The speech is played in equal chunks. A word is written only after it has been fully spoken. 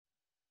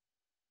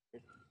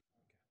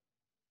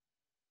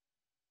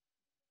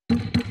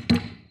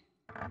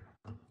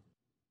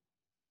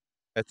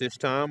At this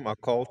time, I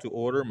call to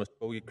order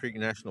Muskogee Creek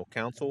National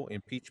Council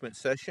Impeachment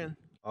Session,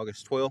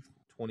 August 12th,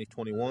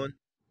 2021.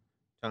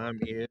 Time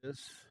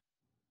is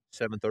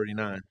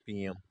 7:39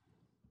 p.m.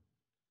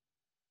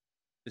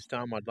 This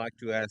time, I'd like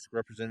to ask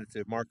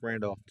Representative Mark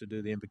Randolph to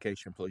do the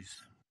invocation,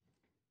 please.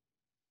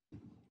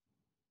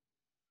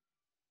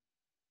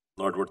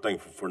 Lord, we're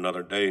thankful for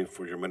another day,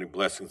 for your many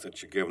blessings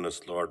that you've given us,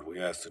 Lord. We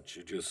ask that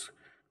you just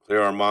clear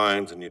our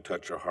minds and you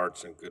touch our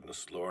hearts in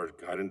goodness, Lord.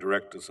 Guide and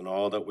direct us in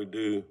all that we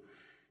do.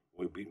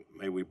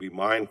 May we be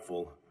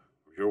mindful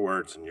of your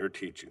words and your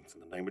teachings.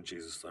 In the name of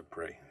Jesus, I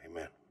pray.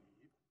 Amen.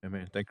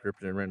 Amen. Thank you,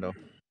 Representative Randolph.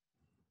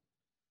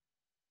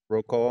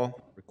 Roll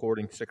call.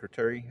 Recording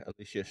Secretary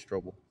Alicia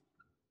Strobel.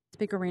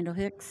 Speaker Randall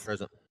Hicks.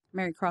 Present.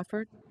 Mary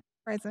Crawford.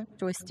 Present.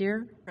 Joyce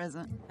Deere.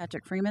 Present.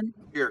 Patrick Freeman.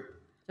 Here.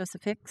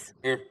 Joseph Hicks.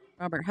 Here.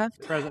 Robert Huff.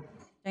 Present.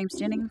 James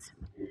Jennings.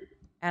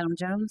 Adam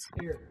Jones.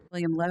 Here.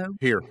 William Lowe.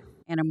 Here.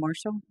 Anna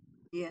Marshall.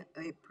 Yeah,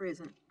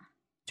 present.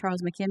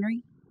 Charles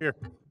McHenry. Here.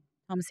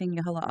 Thomasine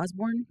Yahulla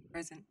Osborne.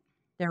 Present.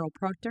 Daryl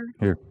Proctor.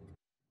 Here.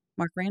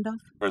 Mark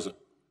Randolph. Present.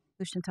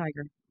 Lucian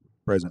Tiger.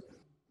 Present.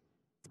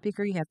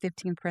 Speaker, you have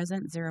 15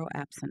 present, 0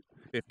 absent.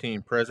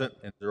 15 present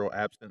and 0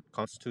 absent.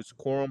 Constitutes a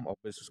quorum. All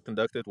business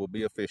conducted will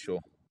be official.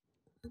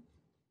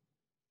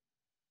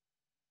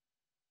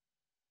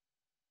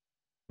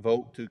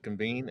 Vote to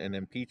convene an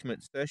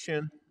impeachment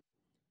session.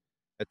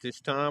 At this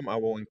time, I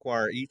will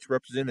inquire each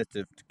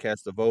representative to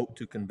cast a vote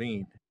to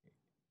convene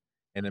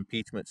an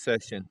impeachment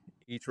session.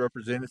 Each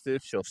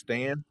representative shall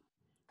stand,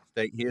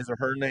 state his or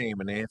her name,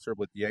 and answer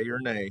with yea or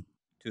nay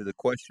to the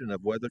question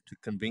of whether to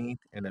convene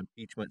an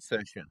impeachment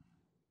session.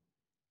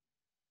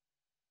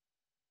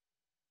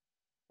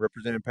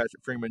 Representative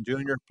Patrick Freeman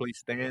Jr., please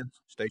stand,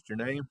 state your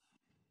name.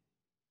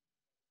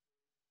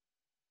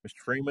 Mr.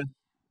 Freeman,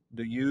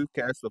 do you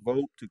cast a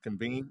vote to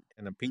convene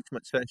an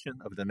impeachment session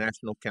of the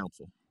National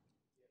Council?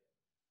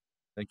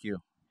 Thank you.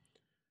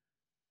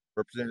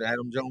 Representative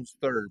Adam Jones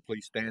III,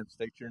 please stand,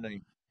 state your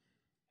name.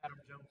 Adam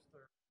Jones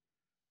III.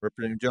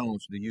 Representative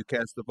Jones, do you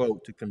cast a vote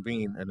to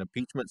convene an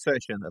impeachment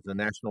session of the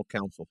National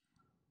Council?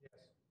 Yes.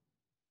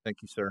 Thank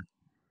you, sir.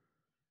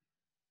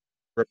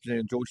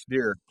 Representative Joyce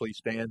Deere, please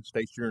stand,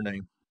 state your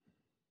name.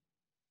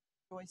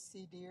 Joyce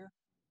C. Deere.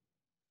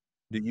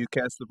 Do you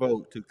cast a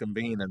vote to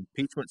convene an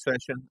impeachment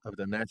session of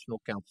the National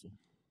Council?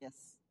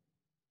 Yes.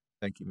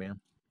 Thank you,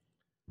 ma'am.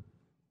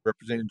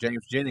 Representative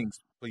James Jennings,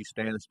 please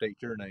stand and state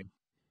your name.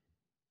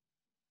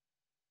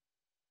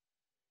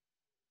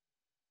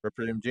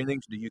 Representative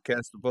Jennings, do you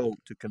cast a vote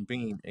to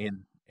convene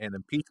in an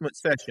impeachment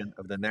session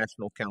of the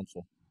National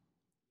Council?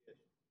 Yes.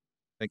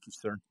 Thank you,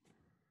 sir.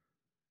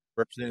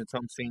 Representative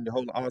Thomasine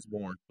Yahulla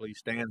Osborne, please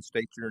stand and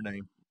state your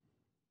name.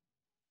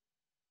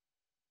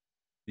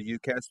 Do you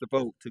cast a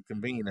vote to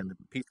convene an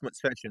impeachment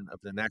session of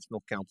the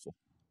National Council?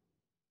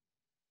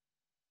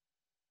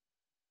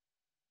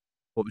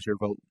 What was your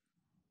vote?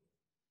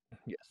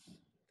 Yes.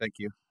 Thank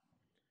you.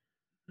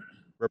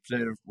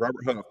 Representative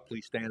Robert Huff,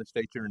 please stand and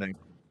state your name.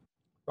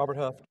 Robert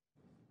Huff.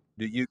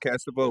 Do you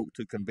cast a vote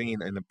to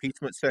convene an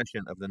impeachment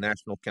session of the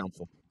National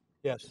Council?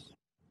 Yes.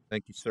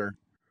 Thank you, sir.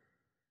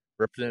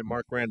 Representative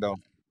Mark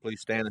Randolph,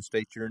 please stand and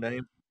state your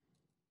name.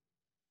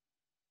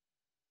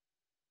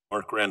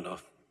 Mark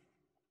Randolph.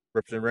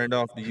 Representative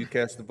Randolph, do you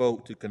cast the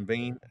vote to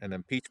convene an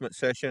impeachment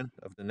session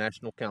of the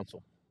National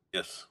Council?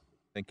 Yes.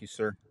 Thank you,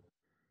 sir.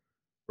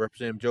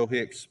 Representative Joe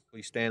Hicks,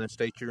 please stand and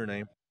state your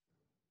name.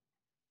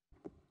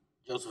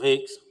 Joseph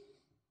Hicks.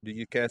 Do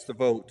you cast a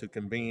vote to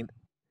convene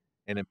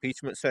an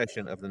impeachment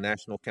session of the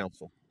National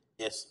Council?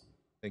 Yes.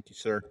 Thank you,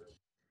 sir.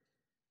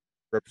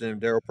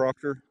 Representative Daryl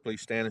Proctor,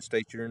 please stand and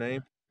state your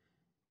name.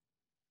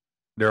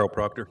 Daryl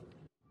Proctor.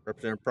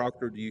 Representative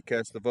Proctor, do you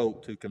cast the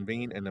vote to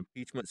convene an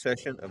impeachment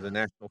session of the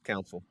National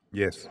Council?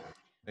 Yes.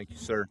 Thank you,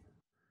 sir.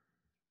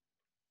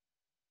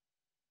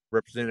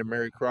 Representative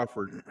Mary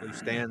Crawford, please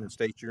stand and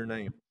state your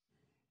name.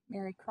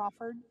 Mary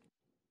Crawford.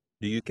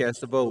 Do you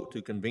cast a vote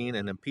to convene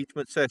an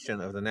impeachment session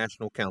of the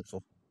National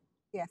Council?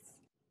 Yes.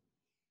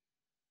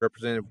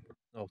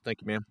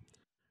 Thank you, ma'am.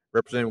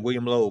 Representative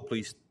William Lowe,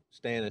 please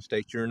stand and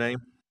state your name.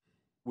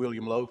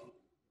 William Lowe.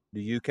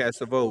 Do you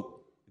cast a vote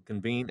to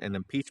convene an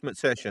impeachment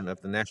session of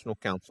the National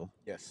Council?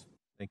 Yes.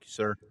 Thank you,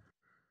 sir.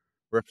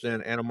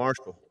 Representative Anna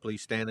Marshall,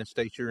 please stand and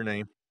state your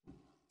name.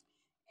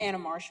 Anna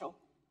Marshall.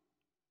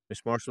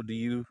 Ms. Marshall, do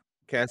you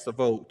cast a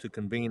vote to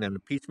convene an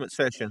impeachment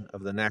session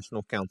of the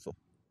National Council?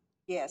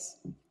 Yes.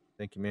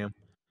 Thank you, ma'am.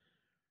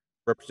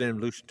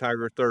 Representative Lucian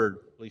Tiger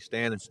III, please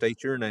stand and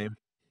state your name.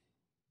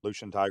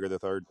 Lucian Tiger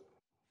III.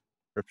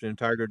 Representative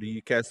Tiger, do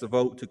you cast a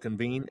vote to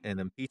convene an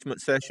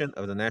impeachment session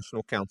of the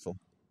National Council?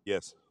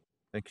 Yes.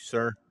 Thank you,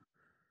 sir.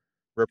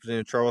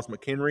 Representative Charles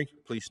McHenry,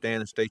 please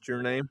stand and state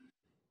your name.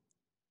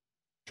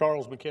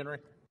 Charles McHenry.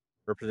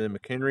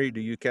 Representative McHenry,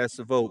 do you cast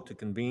a vote to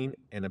convene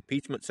an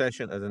impeachment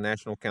session of the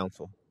National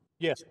Council?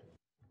 Yes.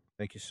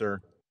 Thank you, sir.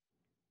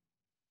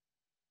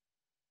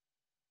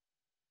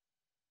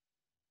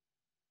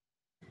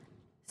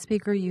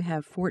 Speaker, you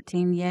have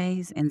 14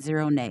 yeas and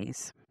 0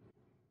 nays.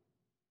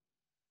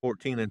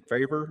 14 in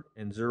favor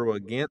and 0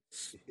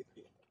 against.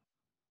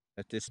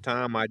 At this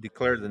time, I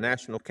declare the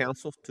National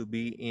Council to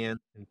be in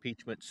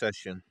impeachment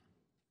session.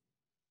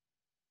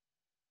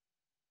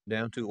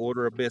 Down to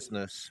order of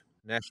business.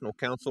 National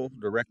Council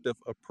Directive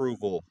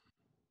Approval.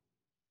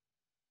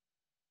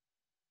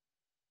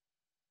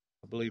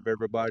 I believe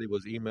everybody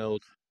was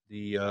emailed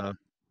the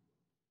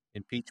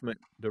impeachment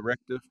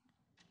directive.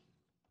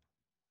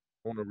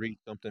 I want to read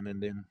something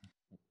and then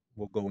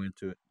we'll go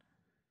into it.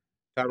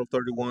 Title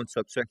 31,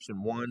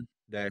 subsection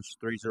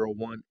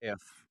 1-301F.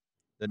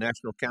 The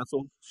National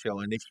Council shall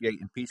initiate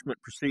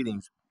impeachment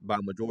proceedings by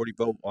majority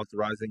vote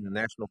authorizing the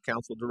National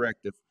Council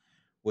directive,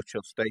 which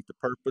shall state the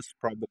purpose,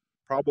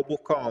 probable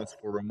cause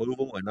for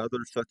removal, and other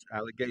such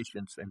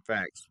allegations and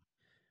facts,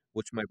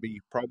 which may be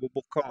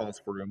probable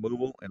cause for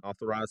removal, and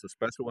authorize a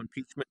special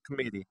impeachment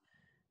committee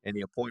and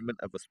the appointment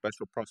of a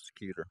special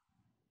prosecutor.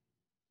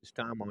 This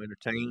time I'll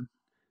entertain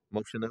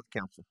motion of the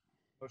council.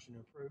 Motion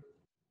to approve.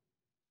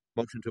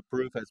 Motion to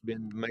approve has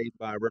been made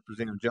by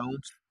Representative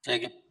Jones,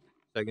 Second.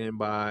 seconded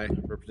by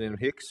Representative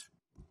Hicks.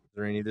 Is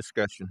there any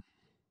discussion?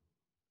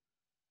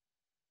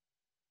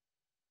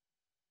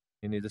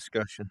 Any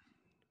discussion?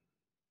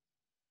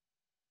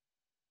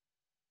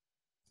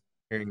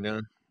 Hearing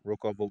none. Roll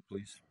call vote,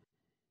 please.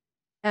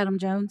 Adam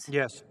Jones,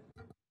 Yes.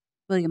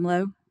 William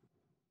Lowe,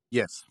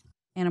 Yes.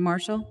 Anna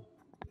Marshall,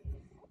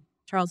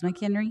 Charles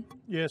McHenry,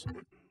 Yes.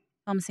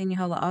 Thomasine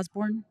Yohola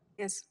Osborne,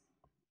 Yes.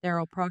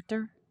 Darrell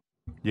Proctor,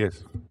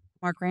 Yes.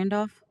 Mark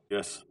Randolph,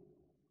 Yes.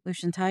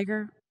 Lucian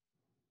Tiger,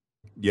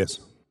 Yes.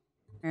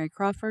 Mary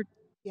Crawford,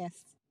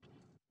 Yes.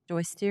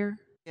 Joyce Steer,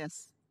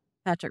 Yes.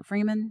 Patrick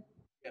Freeman,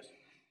 Yes.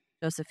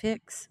 Joseph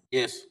Hicks,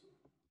 Yes.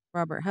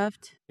 Robert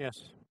Huft,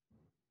 Yes.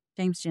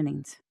 James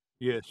Jennings.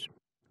 Yes.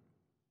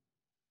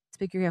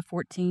 Speaker, you have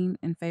 14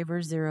 in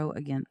favor, 0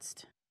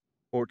 against.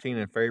 14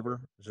 in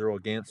favor, 0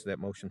 against. That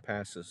motion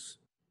passes.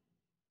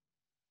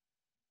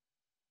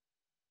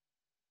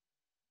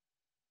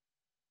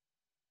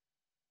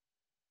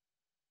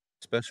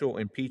 Special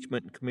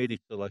Impeachment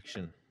Committee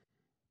selection.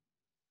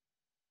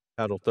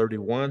 Title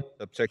 31,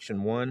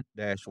 subsection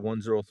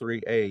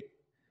 1-103A.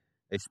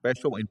 A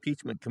special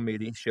impeachment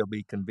committee shall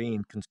be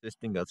convened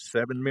consisting of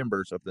 7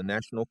 members of the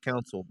National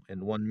Council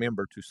and 1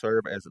 member to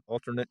serve as an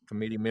alternate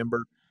committee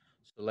member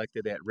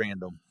selected at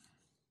random.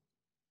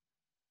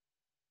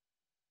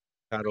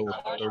 Title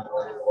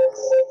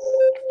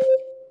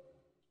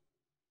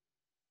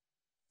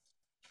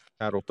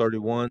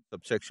 31,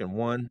 subsection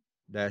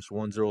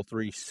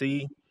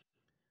 1-103C.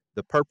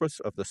 The purpose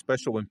of the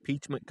Special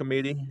Impeachment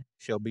Committee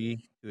shall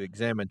be to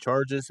examine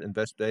charges,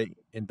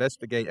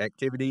 investigate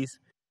activities,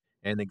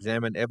 and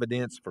examine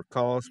evidence for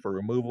cause for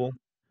removal,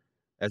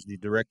 as the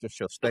directive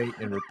shall state,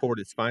 and report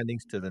its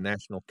findings to the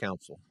National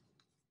Council.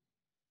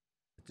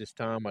 At this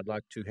time, I'd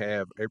like to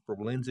have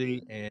April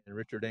Lindsay and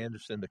Richard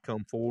Anderson to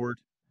come forward.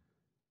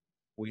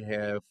 We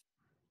have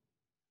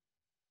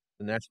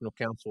the National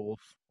Council,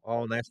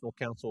 all National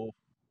Council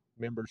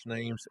members'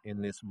 names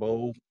in this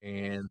bowl,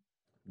 and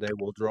they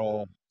will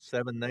draw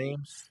 7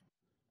 names,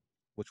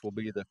 which will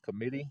be the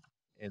committee,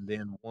 and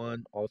then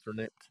 1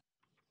 alternate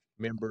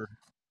member.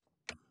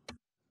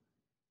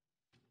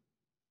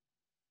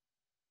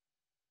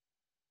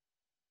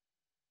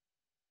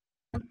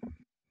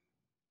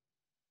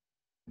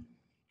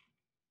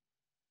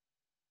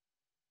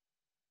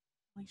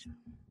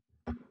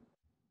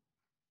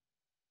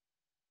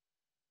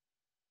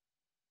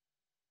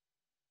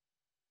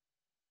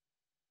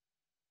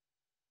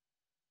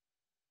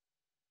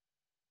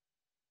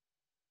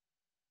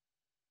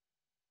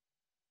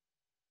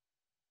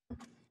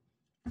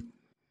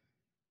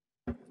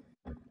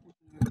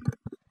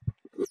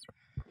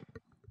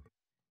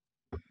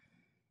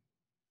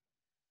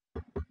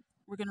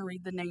 We're going to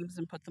read the names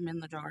and put them in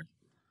the jar.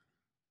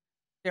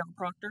 Darrell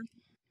Proctor,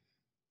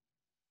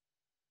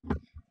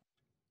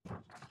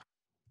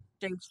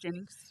 James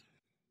Jennings,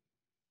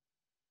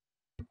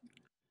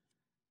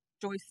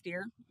 Joyce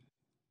Steer,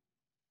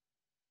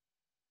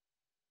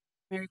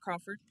 Mary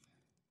Crawford,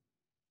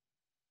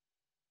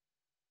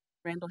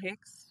 Randall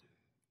Hicks,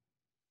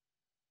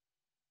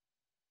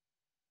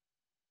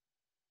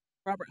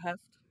 Robert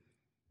Huft,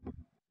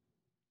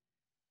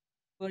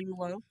 William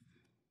Lowe,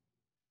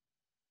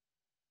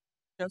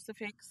 Joseph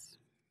Hicks,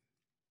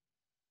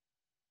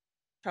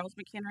 Charles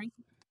McHenry,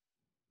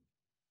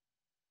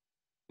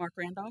 Mark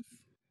Randolph,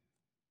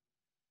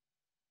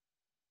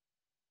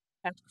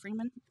 Patrick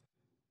Freeman,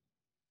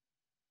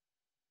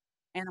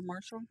 Anna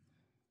Marshall,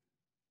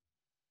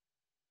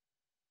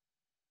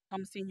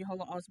 Thomasine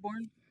Yohola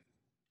Osborne,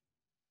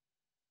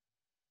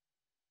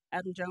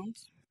 Adam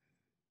Jones,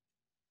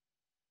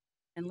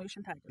 and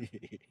Lucian Tiger. I was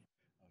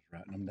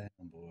writing them down,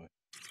 boy.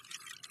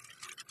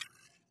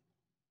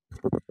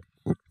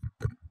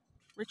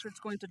 Richard's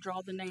going to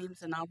draw the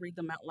names and I'll read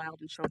them out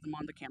loud and show them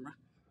on the camera.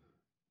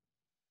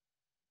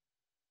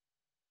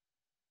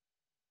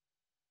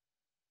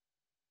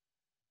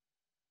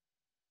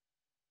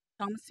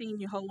 Thomasine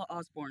Yohola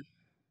Osborne,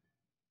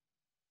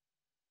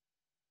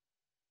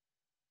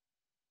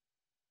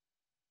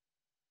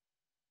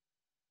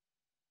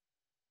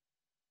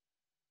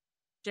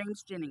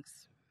 James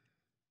Jennings,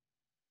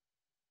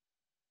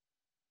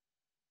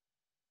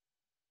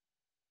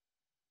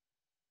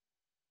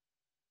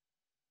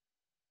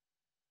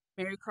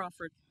 Mary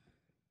Crawford,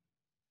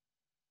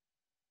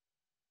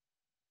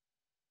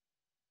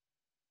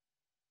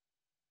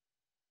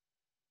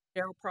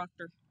 Daryl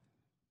Proctor,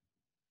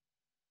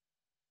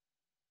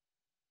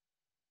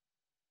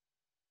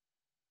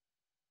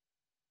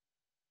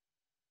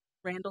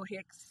 Randall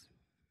Hicks,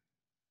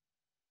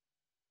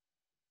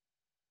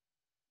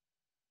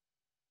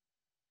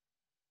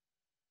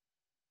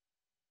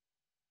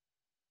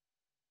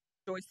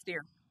 Joyce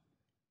Deere,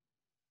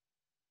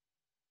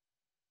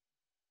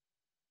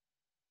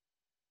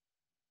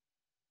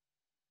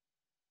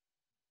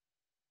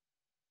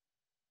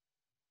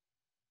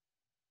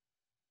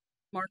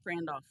 Mark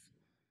Randolph.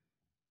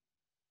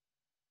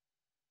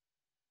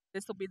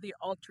 This will be the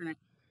alternate.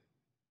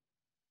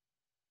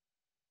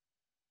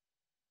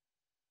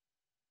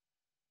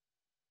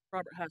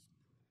 Robert Huff,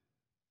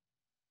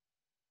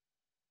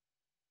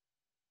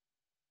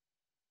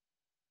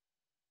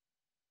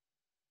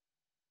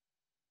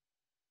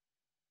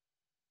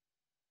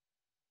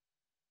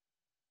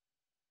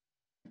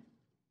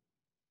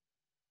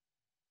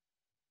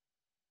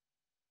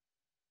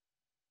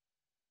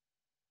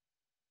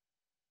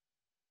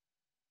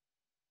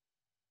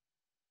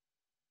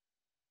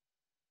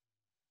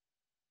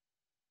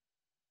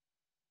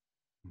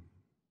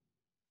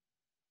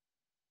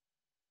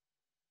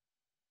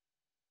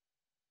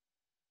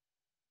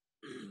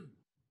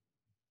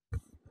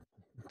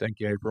 Thank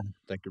you, April.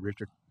 Thank you,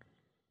 Richard.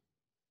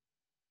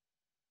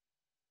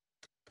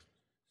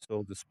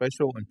 So the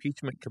Special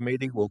Impeachment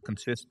Committee will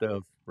consist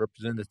of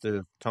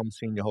Representative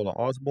Thomasine Yahola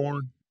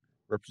Osborne,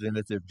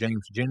 Representative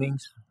James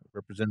Jennings,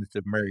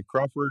 Representative Mary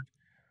Crawford,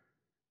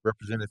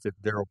 Representative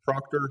Daryl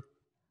Proctor,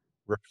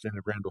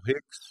 Representative Randall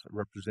Hicks,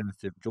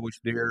 Representative Joyce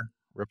Deere,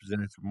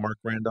 Representative Mark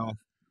Randolph.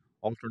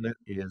 Alternate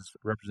is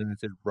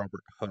Representative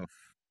Robert Huff.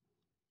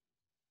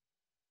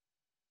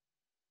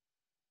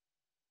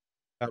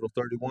 Title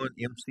 31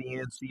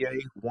 MCNCA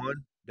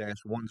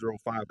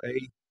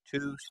 1-105A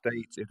 2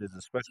 states it is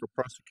the special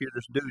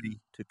prosecutor's duty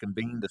to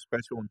convene the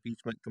Special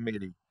Impeachment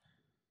Committee.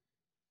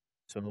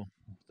 So,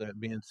 that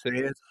being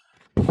said,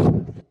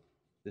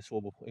 this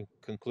will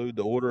conclude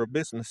the order of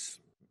business.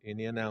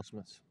 Any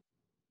announcements?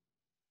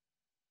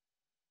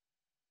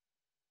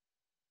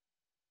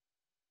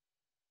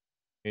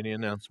 Any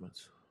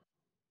announcements?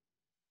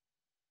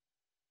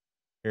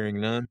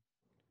 Hearing none,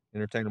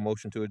 entertain a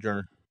motion to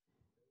adjourn.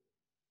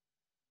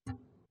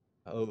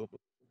 Oh,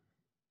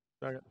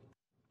 second.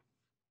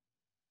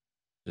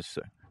 Just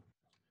a second.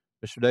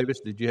 Mr.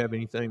 Davis, did you have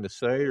anything to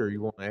say or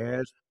you want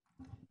to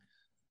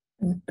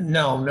add?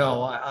 No.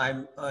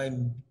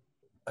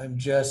 I'm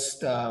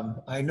just.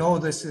 I know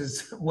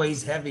this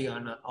weighs heavy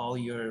on all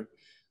your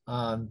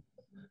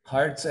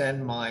hearts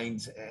and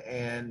minds,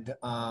 and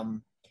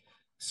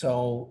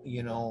so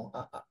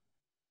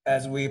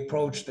as we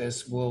approach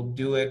this, we'll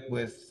do it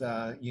with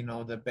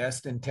the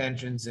best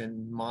intentions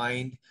in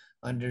mind,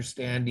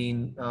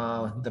 understanding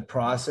the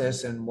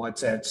process and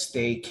what's at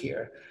stake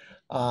here.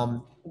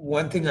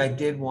 One thing I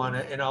did want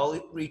to, and I'll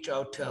reach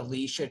out to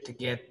Alicia to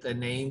get the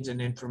names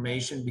and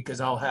information because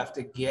I'll have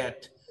to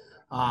get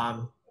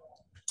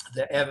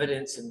the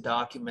evidence and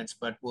documents,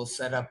 but we'll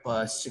set up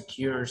a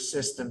secure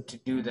system to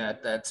do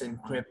that. That's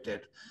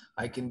encrypted.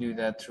 I can do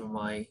that through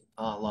my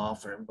law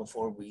firm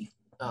before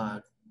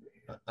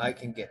I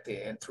can get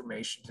the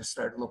information to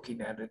start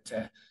looking at it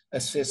to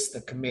assist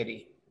the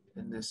committee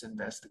in this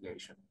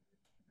investigation.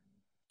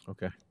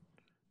 Okay.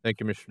 Thank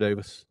you, Mr.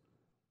 Davis.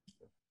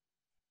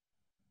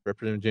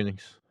 Representative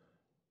Jennings.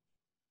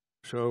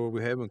 So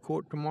we having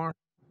court tomorrow?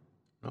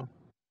 No.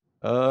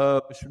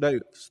 Mr.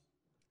 Davis,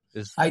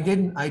 I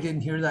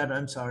didn't hear that.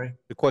 I'm sorry.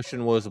 the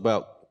question was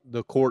about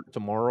the court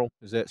tomorrow.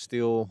 Is that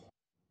still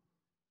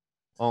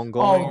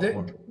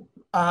ongoing?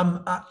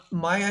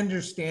 My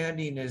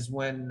understanding is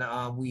when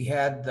we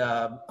had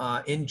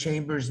the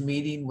in-chambers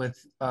meeting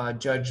with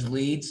Judge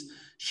Leeds,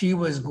 she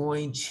was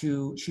going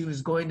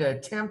to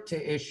attempt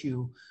to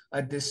issue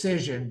a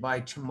decision by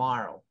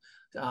tomorrow.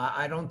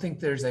 I don't think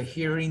there's a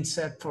hearing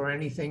set for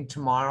anything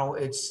tomorrow.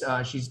 It's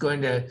she's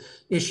going to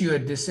issue a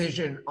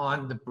decision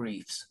on the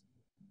briefs.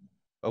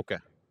 Okay.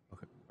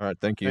 All right.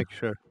 Thank you. Thank you,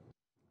 sir.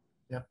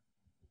 Yep.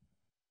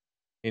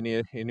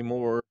 Any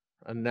more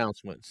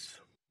announcements?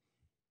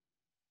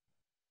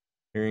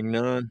 Hearing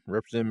none,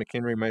 Representative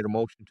McHenry made a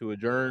motion to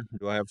adjourn.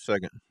 Do I have a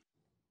second?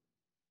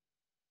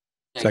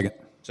 Second.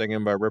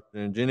 Second by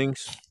Representative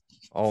Jennings.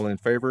 All in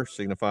favor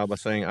signify by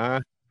saying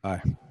aye.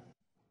 Aye.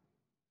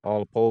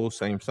 All opposed,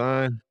 same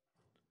sign.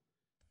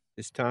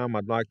 This time,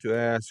 I'd like to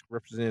ask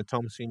Representative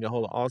Thomasine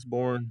Yahola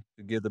Osborne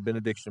to give the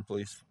benediction,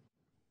 please.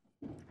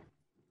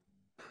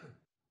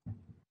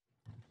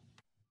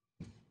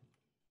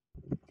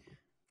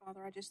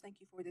 Father, I just thank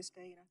you for this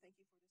day, and I thank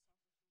you for this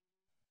opportunity.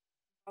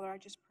 Father, I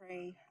just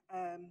pray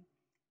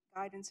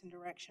guidance and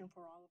direction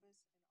for all of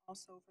us, and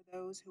also for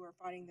those who are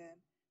fighting the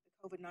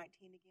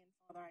COVID-19 again.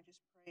 Father, I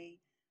just pray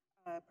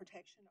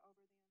protection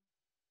over them.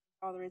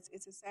 Father, it's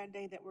a sad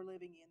day that we're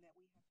living in that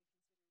we have to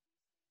consider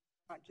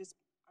these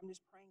things. I'm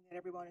just praying that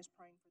everyone is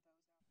praying for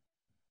those out there.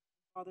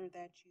 Father,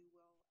 that you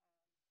will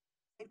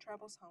safe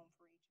travels home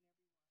for each and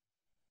every one.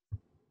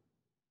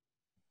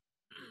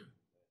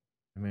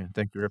 Amen.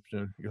 Thank you,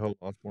 Representative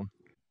Osborne.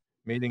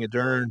 Meeting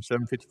adjourned,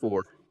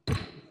 7:54.